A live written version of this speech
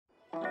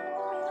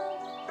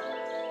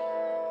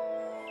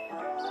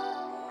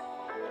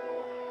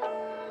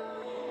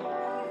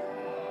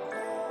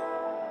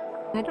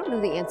I don't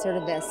know the answer to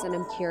this, and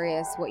I'm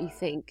curious what you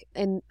think.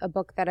 In a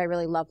book that I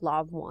really love, Law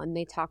of One,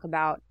 they talk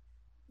about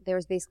there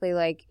was basically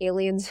like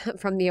aliens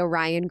from the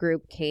Orion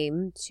group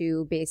came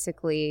to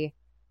basically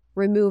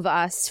remove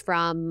us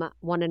from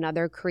one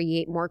another,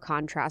 create more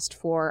contrast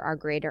for our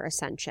greater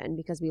ascension,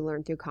 because we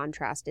learn through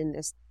contrast in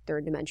this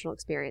third dimensional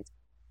experience.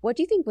 What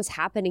do you think was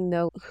happening,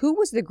 though? Who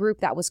was the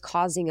group that was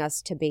causing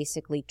us to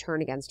basically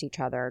turn against each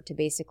other, to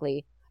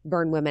basically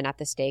burn women at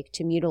the stake,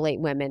 to mutilate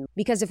women?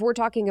 Because if we're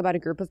talking about a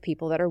group of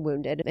people that are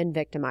wounded and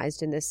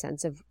victimized in this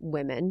sense of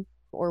women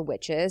or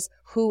witches,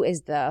 who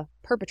is the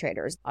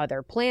perpetrators?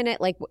 Other planet?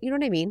 Like, you know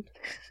what I mean?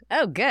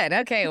 Oh, good.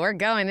 Okay, we're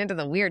going into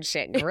the weird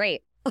shit.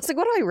 Great. I was like,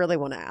 what do I really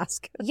want to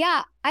ask?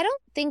 Yeah, I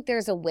don't think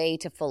there's a way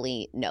to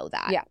fully know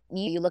that. Yeah.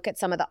 You look at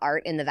some of the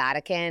art in the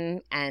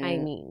Vatican and... I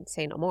mean,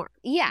 say no more.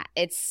 Yeah,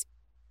 it's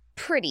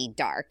pretty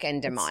dark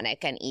and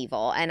demonic and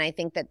evil. And I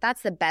think that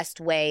that's the best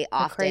way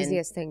often... The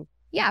craziest thing.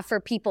 Yeah, for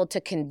people to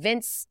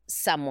convince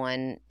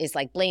someone is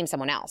like blame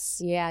someone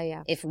else.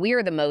 Yeah. If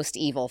we're the most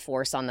evil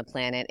force on the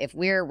planet, if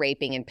we're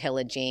raping and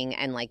pillaging,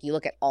 and like you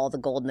look at all the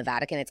gold in the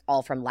Vatican, it's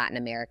all from Latin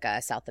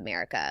America, South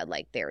America.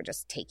 Like they're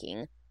just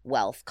taking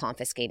wealth,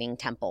 confiscating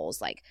temples,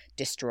 like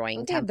destroying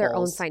They temples. have their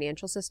own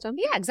financial system.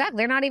 Yeah, exactly.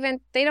 They're not even,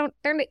 they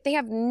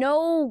have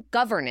no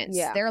governance.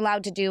 Yeah. They're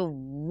allowed to do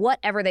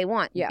whatever they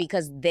want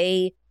because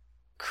they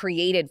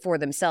created for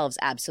themselves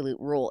absolute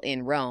rule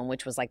in Rome,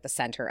 which was like the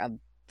center of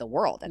the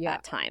world at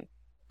that time.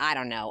 I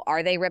don't know.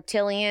 Are they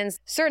reptilians?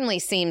 Certainly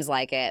seems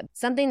like it.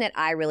 Something that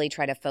I really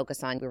try to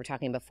focus on, we were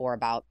talking before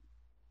about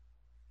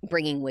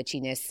bringing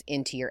witchiness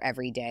into your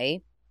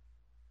everyday.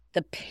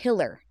 The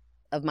pillar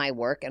of my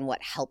work and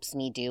what helps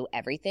me do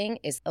everything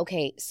is,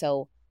 okay,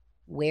 so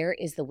where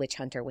is the witch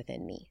hunter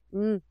within me?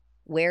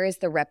 Where is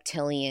the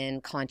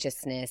reptilian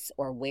consciousness,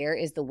 or where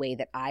is the way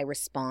that I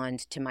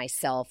respond to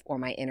myself or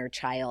my inner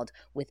child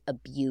with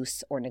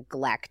abuse or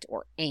neglect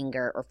or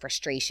anger or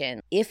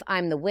frustration? If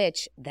I'm the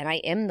witch, then I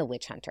am the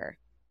witch hunter.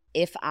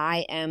 If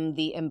I am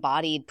the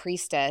embodied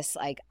priestess,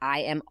 like I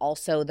am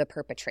also the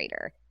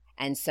perpetrator.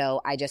 And so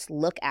I just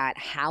look at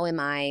how am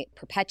I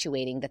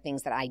perpetuating the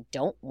things that I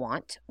don't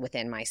want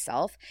within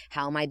myself?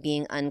 How am I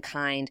being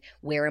unkind?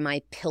 Where am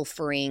I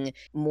pilfering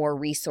more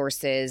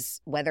resources?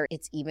 Whether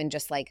it's even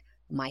just like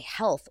my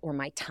health or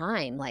my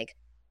time, like,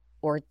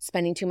 or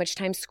spending too much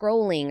time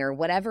scrolling or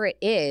whatever it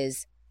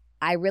is,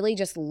 I really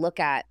just look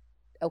at,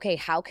 okay,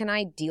 how can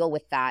I deal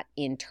with that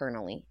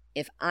internally?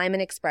 If I'm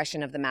an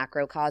expression of the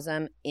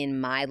macrocosm in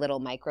my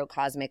little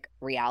microcosmic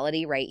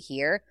reality right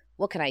here,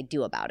 what can I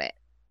do about it?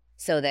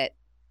 So that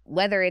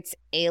whether it's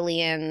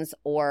aliens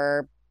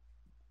or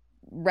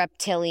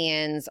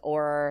reptilians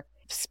or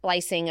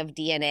splicing of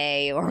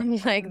DNA or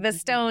like the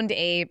stoned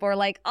ape or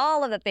like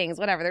all of the things,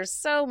 whatever. There's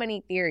so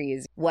many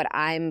theories. What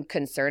I'm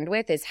concerned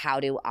with is how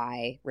do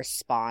I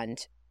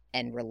respond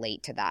and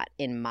relate to that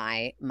in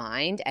my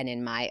mind and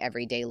in my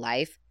everyday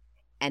life?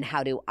 And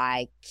how do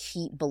I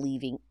keep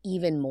believing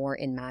even more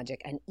in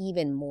magic and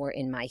even more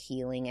in my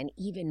healing and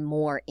even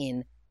more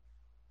in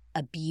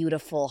a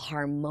beautiful,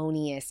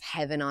 harmonious,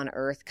 heaven on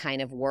earth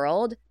kind of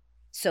world,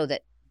 so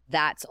that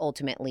that's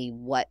ultimately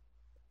what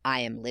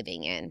I am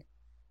living in.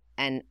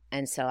 And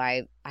so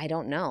I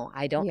don't know.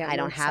 I don't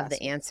have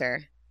the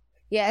answer.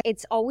 Yeah,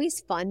 it's always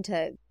fun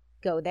to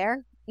go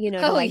there. You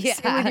know, to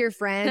sit with your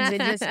friends and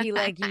just be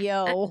like,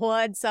 yo,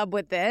 what's up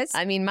with this?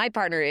 I mean, my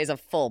partner is a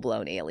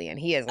full-blown alien.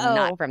 He is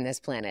not from this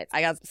planet.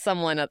 I got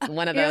one of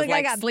those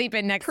like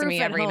sleeping next to me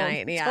every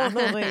night. Yeah.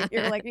 Totally.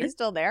 You're like, he's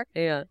still there.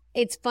 Yeah.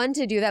 It's fun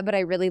to do that, but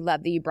I really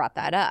love that you brought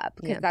that up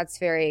because that's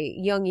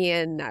very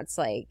Jungian. That's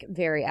like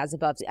very as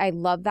above. I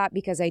love that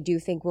because I do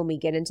think when we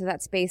get into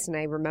that space, and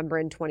I remember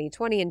in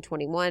 2020 and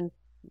 21,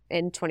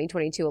 in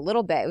 2022 a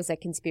little bit, it was like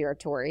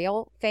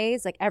conspiratorial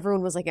phase. Like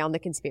everyone was like on the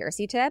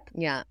conspiracy tip.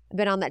 Yeah. I've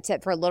been on that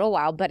tip for a little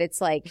while, but it's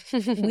like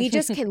we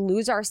just can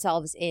lose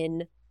ourselves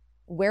in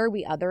where are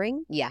we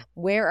othering? Yeah.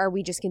 Where are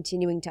we just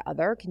continuing to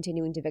other,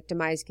 continuing to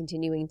victimize,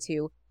 continuing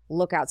to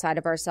look outside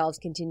of ourselves,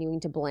 continuing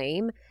to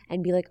blame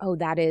and be like, oh,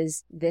 that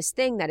is this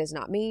thing. That is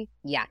not me.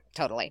 Yeah,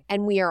 totally.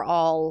 And we are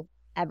all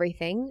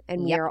everything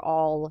and we are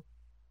all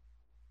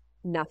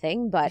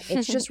nothing, but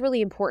it's just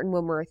really important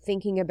when we're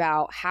thinking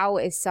about how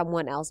is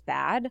someone else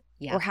bad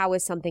or how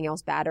is something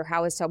else bad or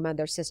how is some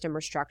other system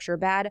or structure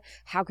bad?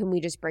 How can we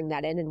just bring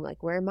that in and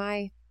like, where am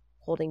I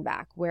holding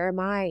back? Where am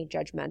I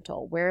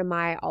judgmental? Where am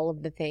I all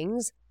of the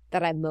things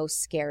that I'm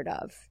most scared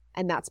of?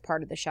 And that's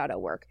part of the shadow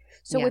work.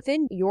 So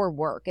within your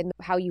work and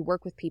how you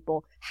work with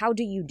people, how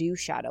do you do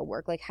shadow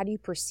work? Like how do you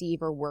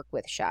perceive or work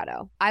with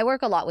shadow? I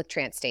work a lot with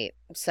trance state.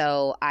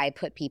 So I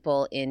put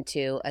people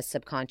into a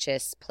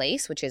subconscious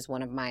place, which is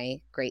one of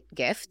my great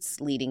gifts,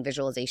 leading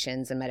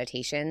visualizations and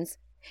meditations.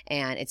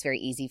 And it's very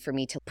easy for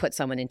me to put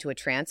someone into a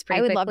trance pretty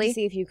quickly. I would love to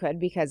see if you could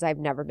because I've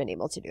never been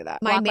able to do that.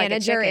 My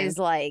manager is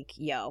like,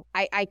 yo,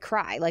 I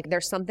cry. Like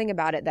there's something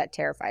about it that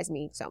terrifies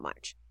me so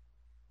much.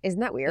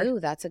 Isn't that weird?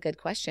 Ooh, that's a good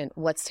question.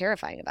 What's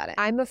terrifying about it?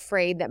 I'm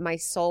afraid that my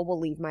soul will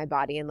leave my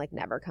body and like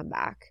never come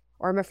back.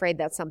 Or I'm afraid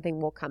that something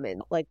will come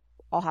in, like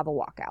I'll have a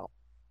walkout.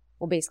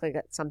 well, basically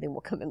something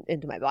will come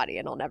into my body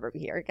and I'll never be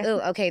here again.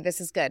 Oh, okay.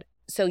 This is good.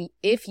 So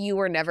if you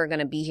were never going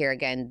to be here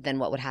again, then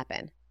what would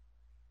happen?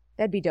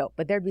 That'd be dope.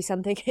 But there'd be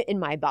something in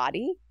my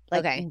body,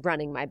 like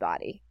running my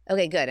body.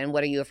 Okay, good. And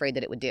what are you afraid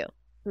that it would do?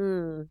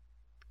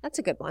 That's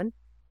a good one.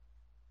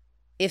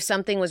 If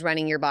something was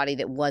running your body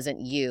that wasn't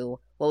you,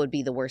 what would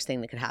be the worst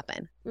thing that could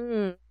happen?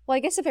 Well, I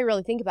guess if I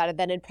really think about it,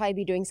 then it'd probably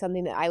be doing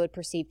something that I would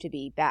perceive to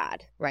be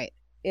bad. Right.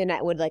 And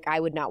I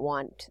would not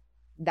want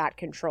that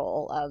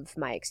control of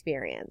my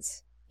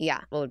experience.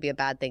 Yeah. What would be a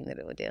bad thing that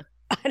it would do?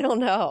 I don't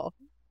know.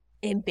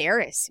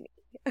 Embarrass me.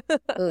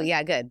 Oh,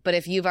 yeah, good. But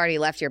if you've already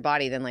left your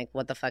body, then like,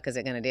 what the fuck is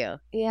it going to do?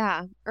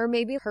 Yeah. Or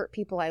maybe hurt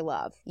people I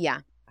love. Yeah.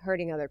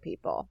 Hurting other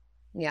people.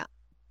 Yeah.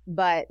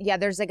 But yeah,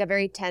 there's like a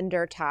very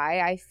tender tie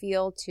I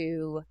feel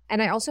to,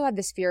 and I also have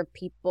this fear of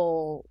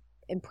people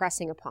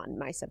impressing upon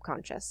my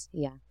subconscious.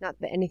 Yeah. Not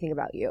anything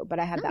about you, but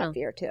I have that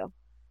fear too,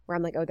 where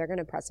I'm like, oh, they're going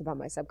to impress upon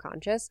my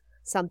subconscious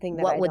something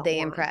that what I would don't they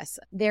want. Impress?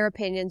 Their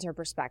opinions or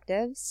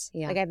perspectives.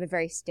 Yeah. Like I have a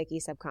very sticky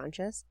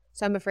subconscious.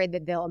 So I'm afraid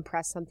that they'll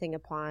impress something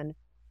upon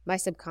my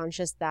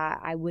subconscious that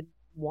I would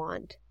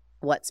want.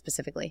 What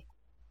specifically?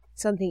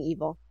 Something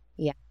evil.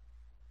 Yeah.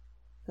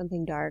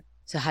 Something dark.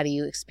 So how do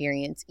you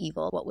experience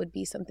evil? What would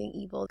be something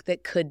evil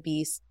that could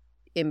be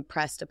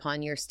impressed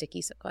upon your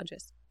sticky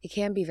subconscious? It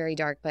can be very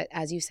dark, but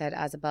as you said,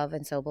 as above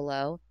and so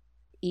below,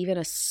 even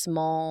a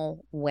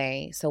small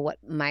way. So what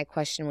my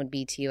question would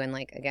be to you, and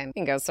like, again,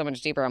 it goes so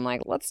much deeper. I'm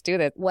like, let's do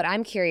this. What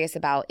I'm curious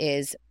about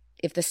is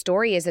if the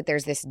story is that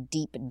there's this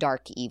deep,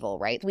 dark evil,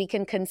 right? We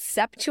can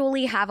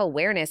conceptually have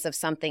awareness of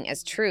something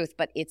as truth,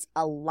 but it's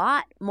a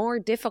lot more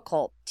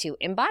difficult to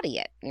embody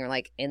it. And you're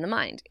like in the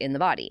mind, in the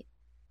body.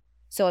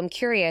 So I'm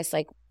curious,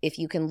 like, if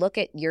you can look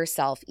at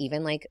yourself,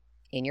 even like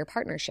in your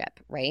partnership,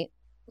 right?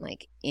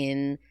 Like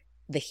in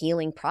the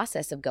healing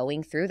process of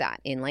going through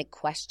that, in like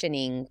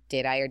questioning,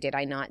 did I or did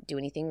I not do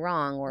anything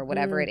wrong or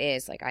whatever it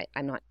is. Like,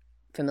 I'm not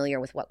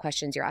familiar with what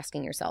questions you're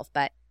asking yourself,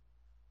 but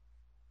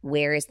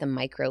where is the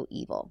micro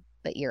evil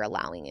that you're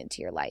allowing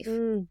into your life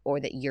or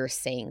that you're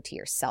saying to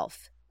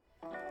yourself?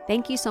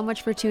 Thank you so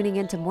much for tuning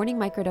in to Morning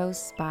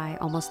Microdose by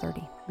Almost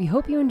 30. We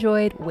hope you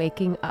enjoyed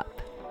waking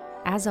up.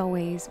 As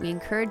always, we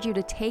encourage you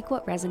to take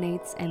what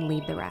resonates and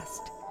leave the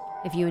rest.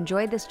 If you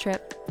enjoyed this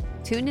trip,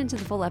 tune into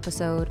the full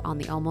episode on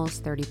the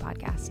Almost 30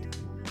 podcast.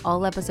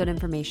 All episode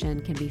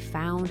information can be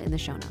found in the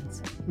show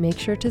notes. Make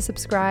sure to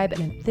subscribe,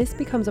 and if this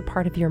becomes a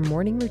part of your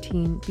morning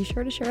routine, be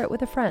sure to share it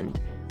with a friend.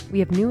 We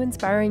have new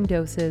inspiring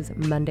doses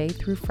Monday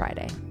through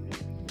Friday.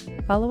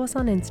 Follow us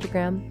on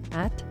Instagram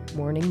at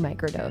Morning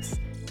Microdose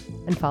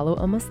and follow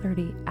Almost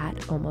 30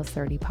 at Almost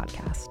 30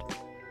 Podcast.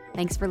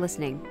 Thanks for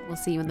listening. We'll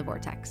see you in the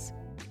vortex.